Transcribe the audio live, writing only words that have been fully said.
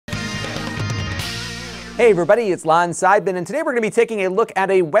Hey everybody, it's Lon.TV, and today we're going to be taking a look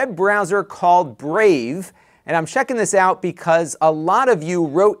at a web browser called Brave. And I'm checking this out because a lot of you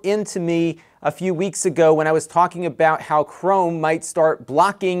wrote into me a few weeks ago when I was talking about how Chrome might start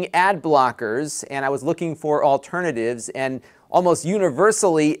blocking ad blockers, and I was looking for alternatives, and almost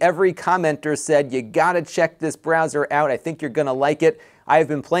universally every commenter said, you gotta check this browser out, I think you're gonna like it. I have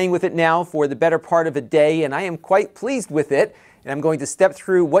been playing with it now for the better part of a day, and I am quite pleased with it. And I'm going to step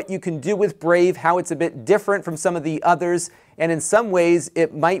through what you can do with Brave, how it's a bit different from some of the others, and in some ways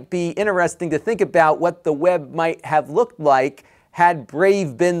it might be interesting to think about what the web might have looked like had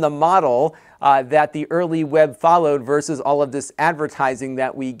Brave been the model that the early web followed versus all of this advertising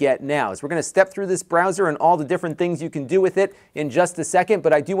that we get now. So we're going to step through this browser and all the different things you can do with it in just a second,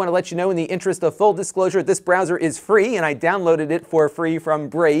 but I do want to let you know, in the interest of full disclosure, this browser is free and I downloaded it for free from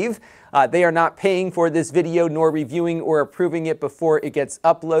Brave. They are not paying for this video nor reviewing or approving it before it gets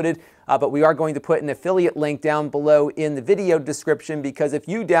uploaded, but we are going to put an affiliate link down below in the video description, because if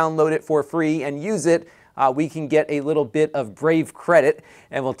you download it for free and use it, we can get a little bit of Brave credit,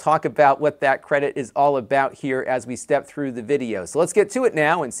 and we'll talk about what that credit is all about here as we step through the video. So let's get to it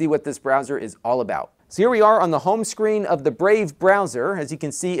now and see what this browser is all about. So here we are on the home screen of the Brave browser. As you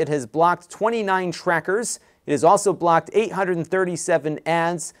can see, it has blocked 29 trackers. It has also blocked 837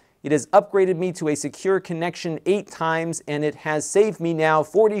 ads. It has upgraded me to a secure connection 8 times, and it has saved me now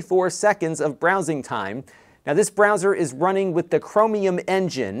 44 seconds of browsing time. Now this browser is running with the Chromium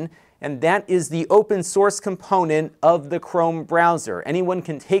engine, and that is the open source component of the Chrome browser. Anyone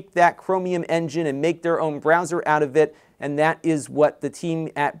can take that Chromium engine and make their own browser out of it, and that is what the team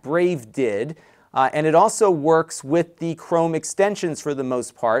at Brave did. And it also works with the Chrome extensions for the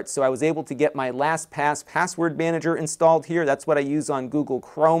most part. So I was able to get my LastPass password manager installed here. That's what I use on Google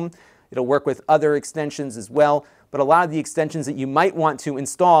Chrome. It'll work with other extensions as well. But a lot of the extensions that you might want to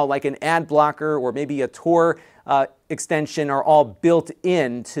install, like an ad blocker or maybe a TOR extension, are all built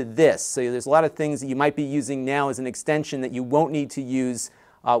into this. So there's a lot of things that you might be using now as an extension that you won't need to use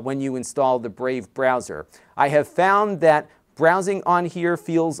when you install the Brave browser. I have found that browsing on here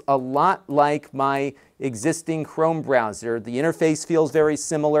feels a lot like my existing Chrome browser. The interface feels very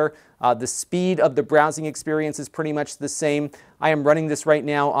similar. The speed of the browsing experience is pretty much the same. I am running this right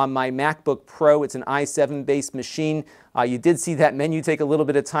now on my MacBook Pro. It's an i7 based machine. You did see that menu take a little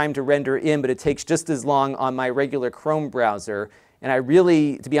bit of time to render in, but it takes just as long on my regular Chrome browser. And I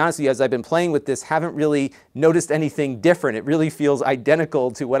really, to be honest with you, as I've been playing with this, haven't really noticed anything different. It really feels identical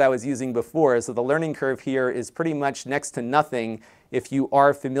to what I was using before. So the learning curve here is pretty much next to nothing if you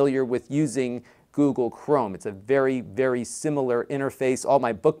are familiar with using Google Chrome. It's a very, very similar interface. All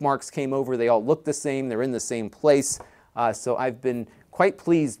my bookmarks came over. They all look the same. They're in the same place. So I've been quite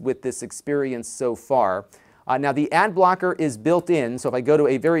pleased with this experience so far. Now the ad blocker is built in. So if I go to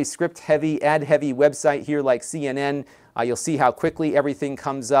a very script-heavy, ad-heavy website here like CNN, you'll see how quickly everything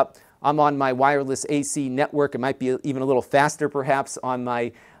comes up. I'm on my wireless AC network. It might be even a little faster perhaps on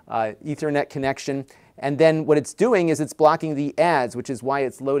my Ethernet connection. And then what it's doing is it's blocking the ads, which is why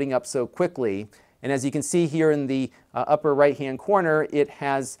it's loading up so quickly. And as you can see here in the upper right-hand corner, it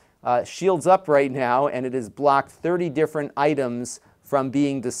has shields up right now, and it has blocked 30 different items from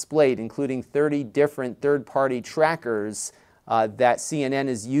being displayed, including 30 different third-party trackers that CNN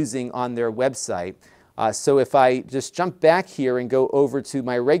is using on their website. So if I just jump back here and go over to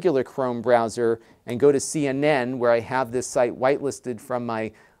my regular Chrome browser and go to CNN, where I have this site whitelisted from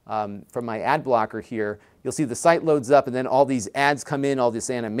my ad blocker here, you'll see the site loads up and then all these ads come in, all this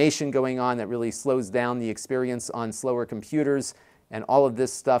animation going on that really slows down the experience on slower computers. And all of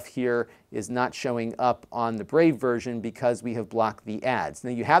this stuff here is not showing up on the Brave version because we have blocked the ads. Now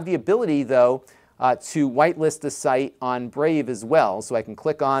you have the ability, though, to whitelist a site on Brave as well. So I can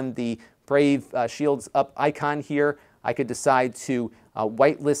click on the Brave shields up icon here. I could decide to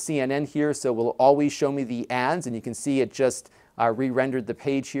whitelist CNN here, so it will always show me the ads, and you can see it just re-rendered the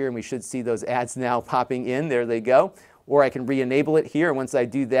page here, and we should see those ads now popping in. There they go. Or I can re-enable it here, and once I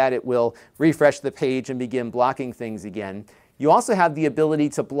do that, it will refresh the page and begin blocking things again. You also have the ability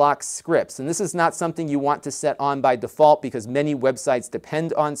to block scripts, and this is not something you want to set on by default because many websites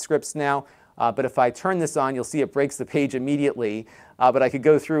depend on scripts now. But if I turn this on, you'll see it breaks the page immediately. But I could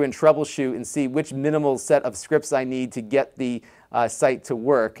go through and troubleshoot and see which minimal set of scripts I need to get the site to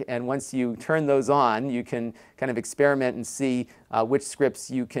work. And once you turn those on, you can kind of experiment and see which scripts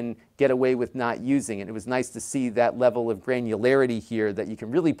you can get away with not using. And it was nice to see that level of granularity here, that you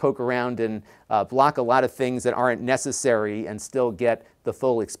can really poke around and block a lot of things that aren't necessary and still get the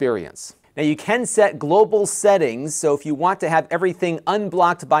full experience. Now you can set global settings, so if you want to have everything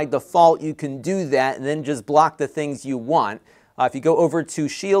unblocked by default, you can do that and then just block the things you want. If you go over to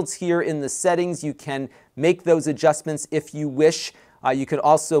Shields here in the settings, you can make those adjustments if you wish. You could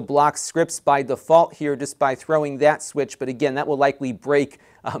also block scripts by default here just by throwing that switch, but again, that will likely break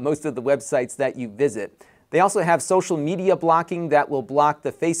most of the websites that you visit. They also have social media blocking that will block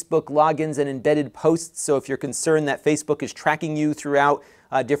the Facebook logins and embedded posts. So if you're concerned that Facebook is tracking you throughout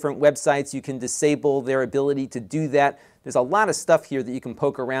different websites, you can disable their ability to do that. There's a lot of stuff here that you can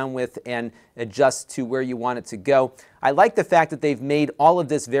poke around with and adjust to where you want it to go. I like the fact that they've made all of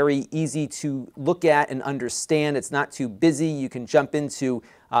this very easy to look at and understand. It's not too busy. You can jump into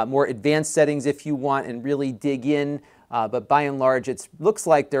more advanced settings if you want and really dig in. But by and large, it looks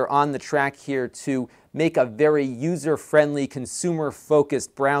like they're on the track here to make a very user-friendly,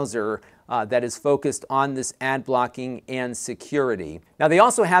 consumer-focused browser that is focused on this ad blocking and security. Now, they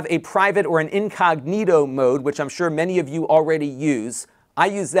also have a private or an incognito mode, which I'm sure many of you already use. I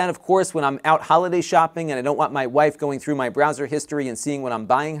use that, of course, when I'm out holiday shopping and I don't want my wife going through my browser history and seeing what I'm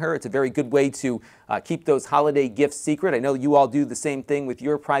buying her. It's a very good way to keep those holiday gifts secret. I know you all do the same thing with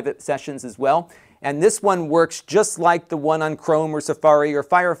your private sessions as well. And this one works just like the one on Chrome or Safari or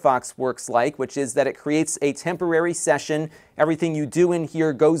Firefox works like, which is that it creates a temporary session. Everything you do in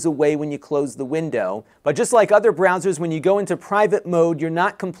here goes away when you close the window. But just like other browsers, when you go into private mode, you're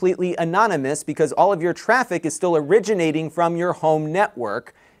not completely anonymous because all of your traffic is still originating from your home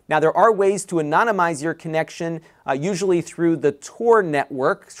network. Now, there are ways to anonymize your connection, usually through the TOR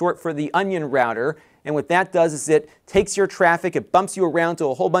network, short for the onion router. And what that does is it takes your traffic, it bumps you around to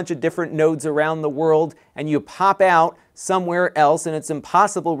a whole bunch of different nodes around the world, and you pop out somewhere else, and it's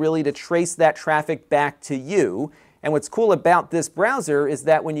impossible really to trace that traffic back to you. And what's cool about this browser is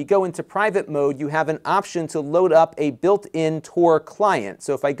that when you go into private mode, you have an option to load up a built-in TOR client.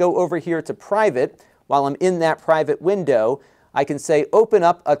 So if I go over here to private, while I'm in that private window, I can say open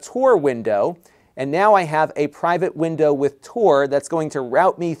up a TOR window. And now I have a private window with TOR that's going to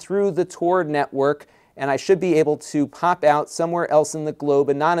route me through the TOR network, and I should be able to pop out somewhere else in the globe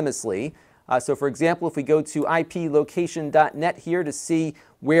anonymously. So for example, if we go to iplocation.net here to see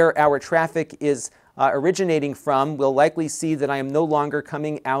where our traffic is originating from, we'll likely see that I am no longer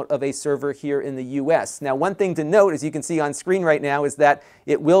coming out of a server here in the US. Now, one thing to note, as you can see on screen right now, is that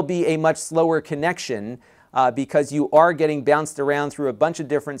it will be a much slower connection because you are getting bounced around through a bunch of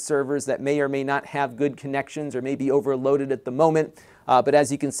different servers that may or may not have good connections or may be overloaded at the moment. But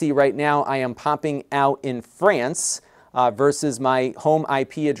as you can see right now, I am popping out in France versus my home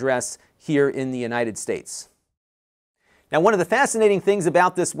IP address here in the United States. Now, one of the fascinating things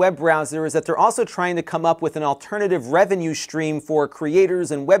about this web browser is that they're also trying to come up with an alternative revenue stream for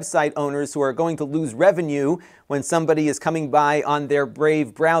creators and website owners who are going to lose revenue when somebody is coming by on their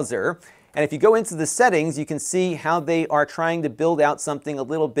Brave browser. And if you go into the settings, you can see how they are trying to build out something a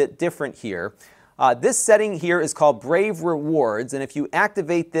little bit different here. This setting here is called Brave Rewards, and if you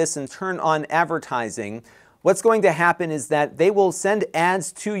activate this and turn on advertising, what's going to happen is that they will send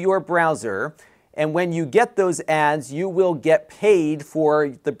ads to your browser, and when you get those ads, you will get paid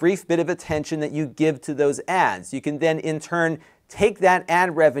for the brief bit of attention that you give to those ads. You can then, in turn, take that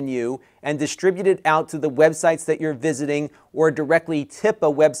ad revenue and distribute it out to the websites that you're visiting or directly tip a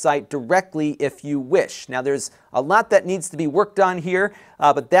website directly if you wish. Now, there's a lot that needs to be worked on here,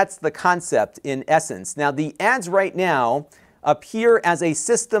 but that's the concept in essence. Now, the ads right now appear as a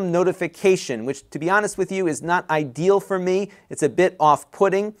system notification, which, to be honest with you, is not ideal for me. It's a bit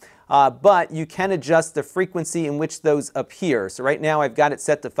off-putting. But you can adjust the frequency in which those appear. So right now I've got it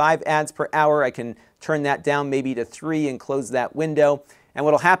set to 5 ads per hour. I can turn that down maybe to 3 and close that window. And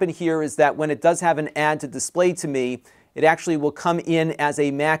what will happen here is that when it does have an ad to display to me, it actually will come in as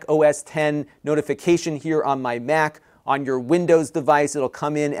a Mac OS X notification here on my Mac. On your Windows device, it'll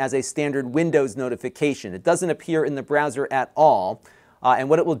come in as a standard Windows notification. It doesn't appear in the browser at all. And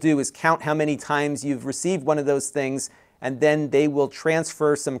what it will do is count how many times you've received one of those things, and then they will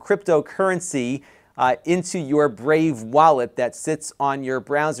transfer some cryptocurrency into your Brave wallet that sits on your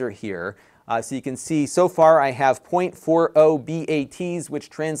browser here. So you can see so far I have 0.40 BATs, which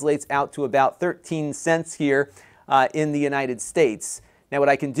translates out to about 13 cents here in the United States. Now, what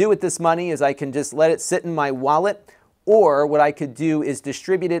I can do with this money is I can just let it sit in my wallet, or what I could do is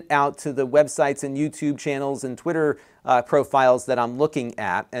distribute it out to the websites and YouTube channels and Twitter profiles that I'm looking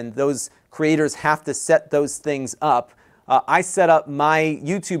at, and those creators have to set those things up. I set up my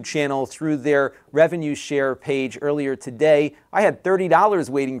YouTube channel through their revenue share page earlier today. I had $30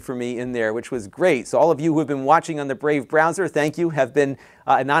 waiting for me in there, which was great. So all of you who have been watching on the Brave browser, thank you, have been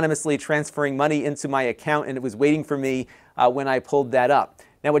anonymously transferring money into my account, and it was waiting for me when I pulled that up.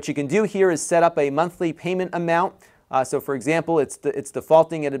 Now, what you can do here is set up a monthly payment amount. So for example, it's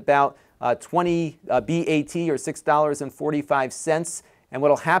defaulting at about 20 BAT or $6.45. And what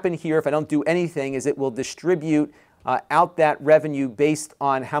will happen here if I don't do anything is it will distribute out that revenue based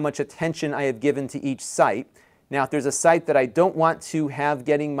on how much attention I have given to each site. Now, if there's a site that I don't want to have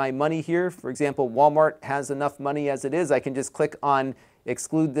getting my money here, for example, Walmart has enough money as it is, I can just click on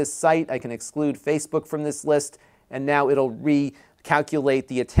exclude this site. I can exclude Facebook from this list, and now it'll recalculate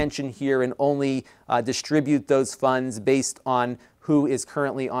the attention here and only distribute those funds based on who is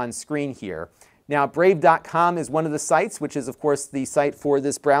currently on screen here. Now, Brave.com is one of the sites, which is, of course, the site for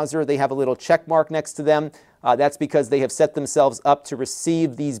this browser. They have a little check mark next to them. That's because they have set themselves up to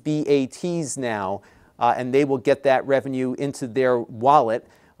receive these BATs now, and they will get that revenue into their wallet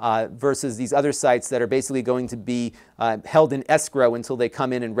versus these other sites that are basically going to be held in escrow until they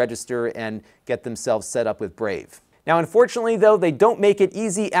come in and register and get themselves set up with Brave. Now, unfortunately, though, they don't make it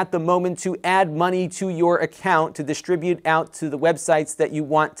easy at the moment to add money to your account to distribute out to the websites that you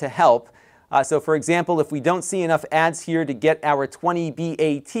want to help. So, for example, if we don't see enough ads here to get our 20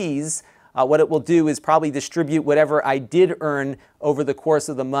 BATs, what it will do is probably distribute whatever I did earn over the course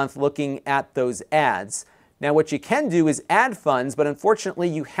of the month looking at those ads. Now, what you can do is add funds, but unfortunately,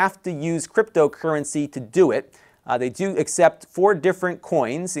 you have to use cryptocurrency to do it. They do accept 4 different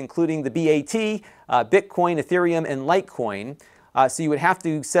coins, including the BAT, Bitcoin, Ethereum, and Litecoin. So you would have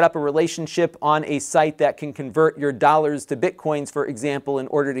to set up a relationship on a site that can convert your dollars to Bitcoins, for example, in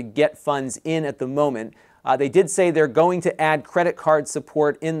order to get funds in at the moment. They did say they're going to add credit card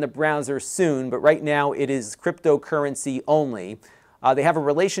support in the browser soon, but right now it is cryptocurrency only. They have a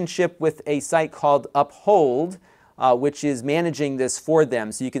relationship with a site called Uphold, which is managing this for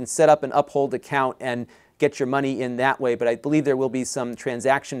them. So you can set up an Uphold account and get your money in that way, but I believe there will be some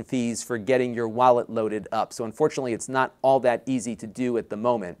transaction fees for getting your wallet loaded up. So unfortunately, it's not all that easy to do at the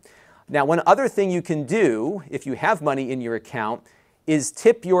moment. Now, one other thing you can do if you have money in your account is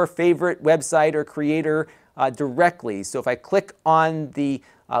tip your favorite website or creator directly. So if I click on the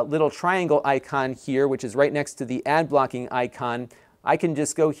little triangle icon here, which is right next to the ad blocking icon, I can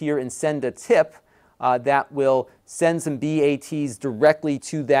just go here and send a tip that will send some BATs directly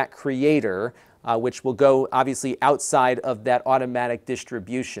to that creator. Which will go obviously outside of that automatic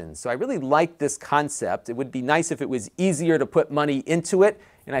distribution. So I really like this concept. It would be nice if it was easier to put money into it,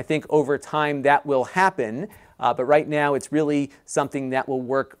 and I think over time that will happen. But right now it's really something that will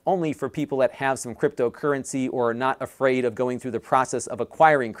work only for people that have some cryptocurrency or are not afraid of going through the process of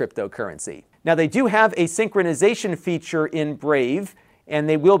acquiring cryptocurrency. Now, they do have a synchronization feature in Brave, and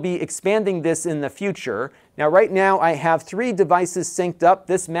they will be expanding this in the future. Now, right now, I have 3 devices synced up,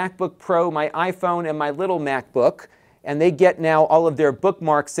 this MacBook Pro, my iPhone, and my little MacBook, and they get now all of their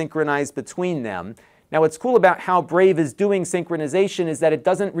bookmarks synchronized between them. Now, what's cool about how Brave is doing synchronization is that it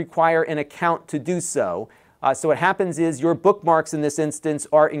doesn't require an account to do so. So what happens is your bookmarks in this instance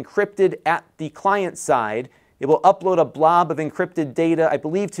are encrypted at the client side. It will upload a blob of encrypted data, I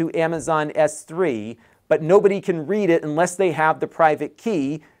believe, to Amazon S3, but nobody can read it unless they have the private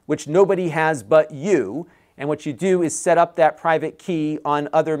key, which nobody has but you. And what you do is set up that private key on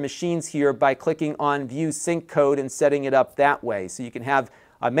other machines here by clicking on View Sync Code and setting it up that way. So you can have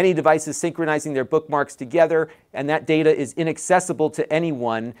many devices synchronizing their bookmarks together, and that data is inaccessible to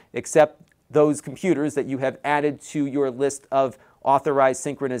anyone except those computers that you have added to your list of authorized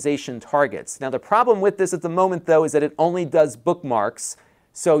synchronization targets. Now, the problem with this at the moment, though, is that it only does bookmarks.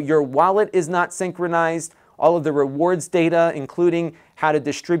 So your wallet is not synchronized. All of the rewards data, including how to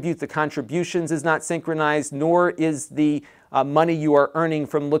distribute the contributions, is not synchronized, nor is the money you are earning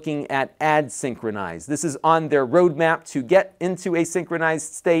from looking at ads synchronized. This is on their roadmap to get into a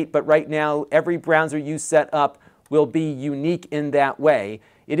synchronized state, but right now every browser you set up will be unique in that way.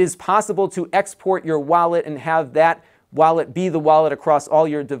 It is possible to export your wallet and have that wallet be the wallet across all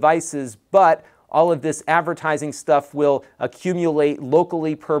your devices, but all of this advertising stuff will accumulate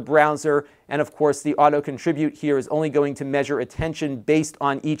locally per browser, and of course the auto contribute here is only going to measure attention based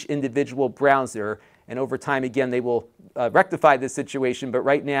on each individual browser, and over time again they will rectify this situation, but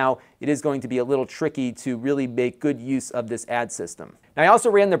right now it is going to be a little tricky to really make good use of this ad system. Now, I also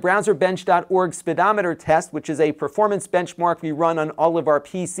ran the browserbench.org speedometer test, which is a performance benchmark we run on all of our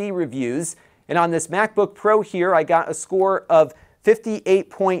PC reviews, and on this MacBook Pro here I got a score of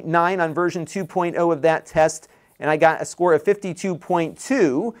 58.9 on version 2.0 of that test, and I got a score of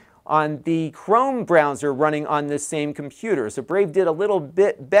 52.2 on the Chrome browser running on this same computer. So Brave did a little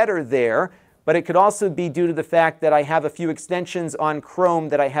bit better there, but it could also be due to the fact that I have a few extensions on Chrome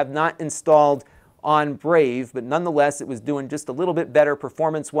that I have not installed on Brave, but nonetheless it was doing just a little bit better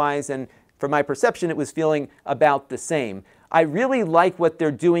performance-wise and from my perception, it was feeling about the same. I really like what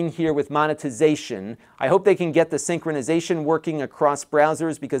they're doing here with monetization. I hope they can get the synchronization working across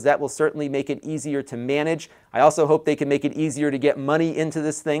browsers because that will certainly make it easier to manage. I also hope they can make it easier to get money into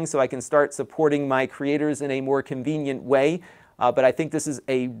this thing so I can start supporting my creators in a more convenient way. But I think this is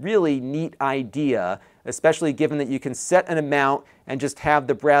a really neat idea, especially given that you can set an amount and just have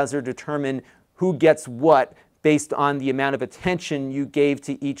the browser determine who gets what based on the amount of attention you gave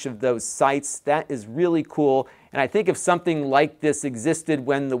to each of those sites. That is really cool. And I think if something like this existed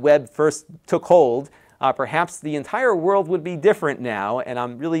when the web first took hold, perhaps the entire world would be different now. And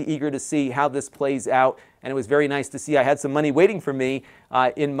I'm really eager to see how this plays out. And it was very nice to see I had some money waiting for me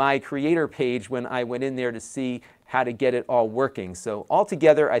in my creator page when I went in there to see how to get it all working. So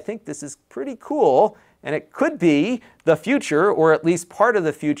altogether, I think this is pretty cool. And it could be the future, or at least part of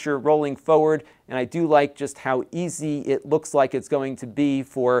the future rolling forward. And I do like just how easy it looks like it's going to be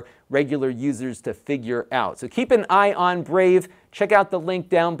for regular users to figure out. So keep an eye on Brave. Check out the link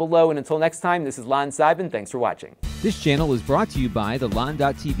down below. And until next time, this is Lon.TV. Thanks for watching. This channel is brought to you by the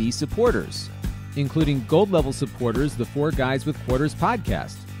Lon.TV supporters, including gold-level supporters, the 4 Guys with Quarters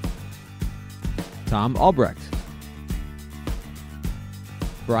podcast, Tom Albrecht,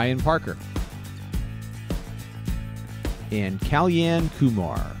 Brian Parker, and Kalyan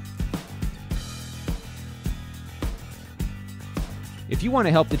Kumar. If you want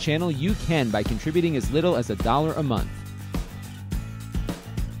to help the channel, you can by contributing as little as $1 a month.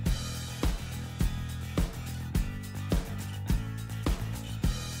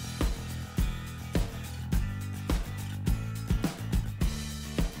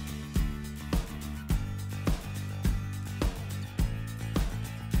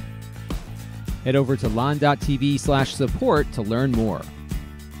 Head over to lon.tv/support to learn more.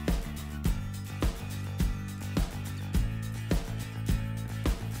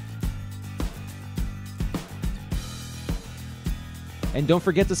 And don't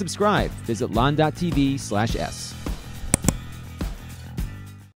forget to subscribe. Visit lon.tv/s.